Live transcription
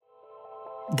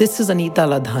This is Anita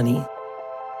Ladhani,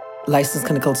 licensed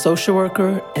clinical social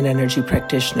worker and energy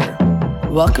practitioner.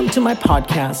 Welcome to my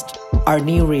podcast, Our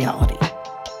New Reality.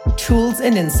 Tools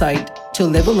and insight to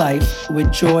live a life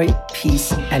with joy,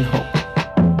 peace, and hope.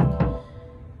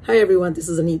 Hi everyone, this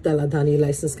is Anita Ladhani,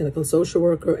 licensed clinical social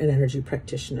worker and energy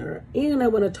practitioner. And I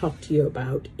want to talk to you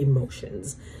about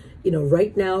emotions.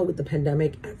 Right now with the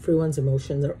pandemic, everyone's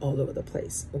emotions are all over the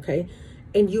place, okay?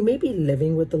 And you may be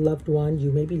living with a loved one,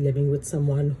 you may be living with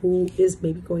someone who is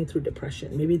maybe going through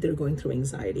depression, maybe they're going through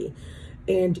anxiety,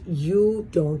 and you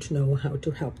don't know how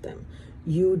to help them.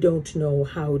 You don't know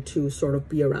how to sort of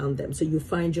be around them. So you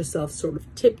find yourself sort of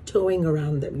tiptoeing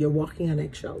around them. You're walking on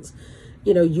eggshells.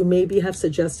 You maybe have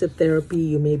suggested therapy,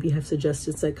 you maybe have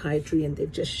suggested psychiatry, and they've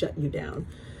just shut you down.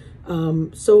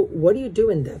 So what do you do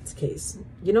in that case?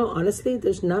 Honestly,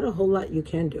 there's not a whole lot you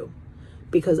can do.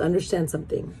 Because understand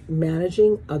something,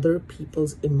 managing other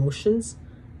people's emotions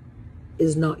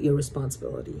is not your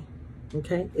responsibility,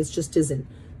 okay? It just isn't.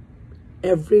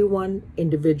 Everyone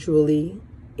individually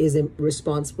is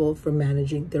responsible for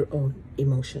managing their own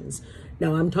emotions.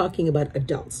 Now, I'm talking about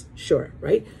adults, sure,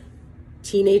 right?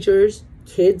 Teenagers,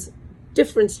 kids,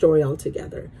 different story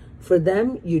altogether. For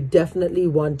them, you definitely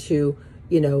want to,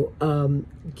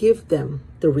 give them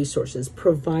the resources,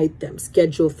 provide them,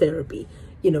 schedule therapy,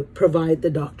 provide the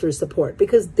doctor's support,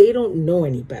 because they don't know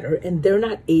any better and they're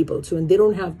not able to, and they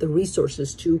don't have the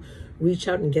resources to reach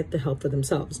out and get the help for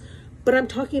themselves. But I'm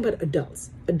talking about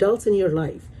adults in your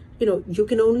life. You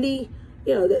can only,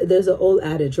 there's an old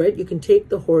adage, right? You can take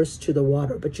the horse to the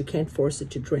water, but you can't force it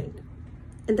to drink.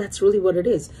 And that's really what it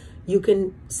is. You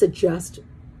can suggest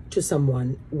to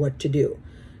someone what to do,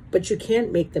 but you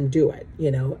can't make them do it.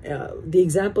 The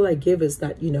example I give is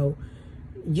that,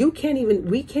 we can't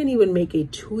even make a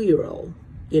 2-year-old,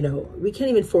 we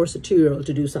can't even force a 2-year-old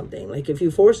to do something. Like if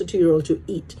you force a 2-year-old to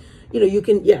eat, you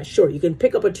can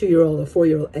pick up a 2-year-old or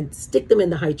 4-year-old and stick them in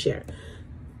the high chair,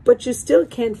 but you still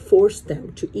can't force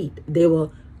them to eat. They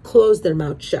will close their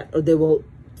mouth shut, or they will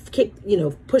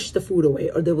push the food away,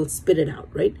 or they will spit it out,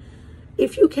 right?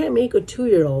 If you can't make a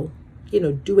 2-year-old,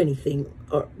 do anything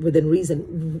or within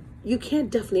reason, you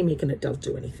can't definitely make an adult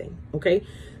do anything, okay?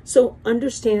 So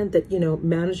understand that,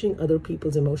 managing other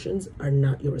people's emotions are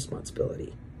not your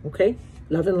responsibility, okay?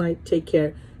 Love and light, take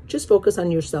care. Just focus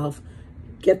on yourself,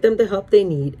 get them the help they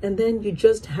need, and then you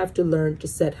just have to learn to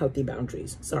set healthy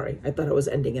boundaries. Sorry, I thought I was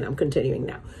ending and I'm continuing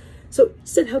now. So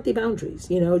set healthy boundaries,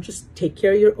 just take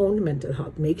care of your own mental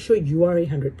health. Make sure you are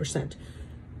 100%.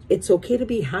 It's okay to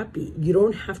be happy. You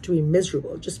don't have to be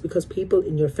miserable just because people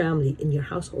in your family, in your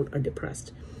household are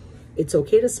depressed. It's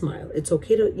okay to smile. It's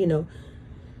okay to,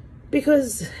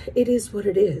 because it is what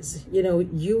it is.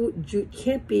 You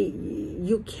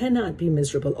cannot be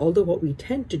miserable. Although what we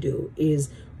tend to do is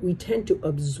we tend to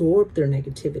absorb their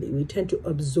negativity. We tend to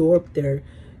absorb their,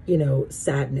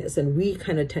 sadness, and we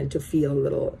kind of tend to feel a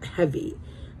little heavy.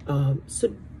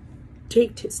 So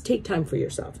take time for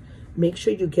yourself. Make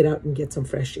sure you get out and get some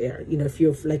fresh air. If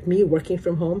you're like me, working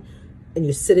from home, and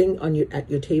you're sitting at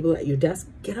your table, at your desk,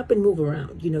 get up and move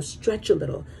around, stretch a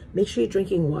little. Make sure you're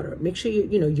drinking water. Make sure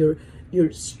you're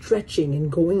stretching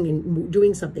and going and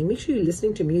doing something. Make sure you're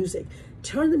listening to music.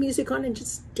 Turn the music on and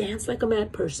just dance like a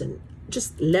mad person.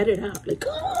 Just let it out,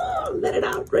 let it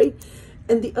out, right?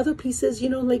 And the other piece is,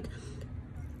 eat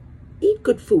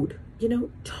good food,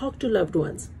 talk to loved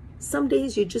ones. Some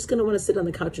days you're just going to want to sit on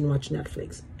the couch and watch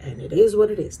Netflix, and it is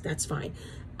what it is. That's fine.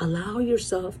 Allow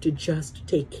yourself to just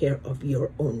take care of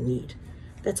your own need.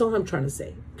 That's all I'm trying to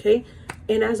say, okay?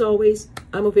 And as always,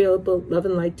 I'm available. Love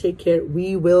and light, take care.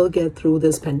 We will get through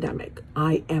this pandemic.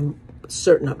 I am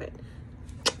certain of it.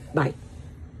 Bye.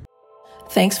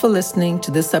 Thanks for listening to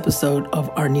this episode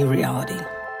of Our New Reality.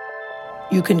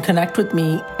 You can connect with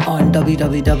me on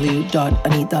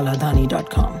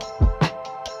www.anitaladhani.com.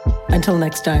 Until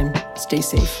next time, stay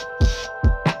safe.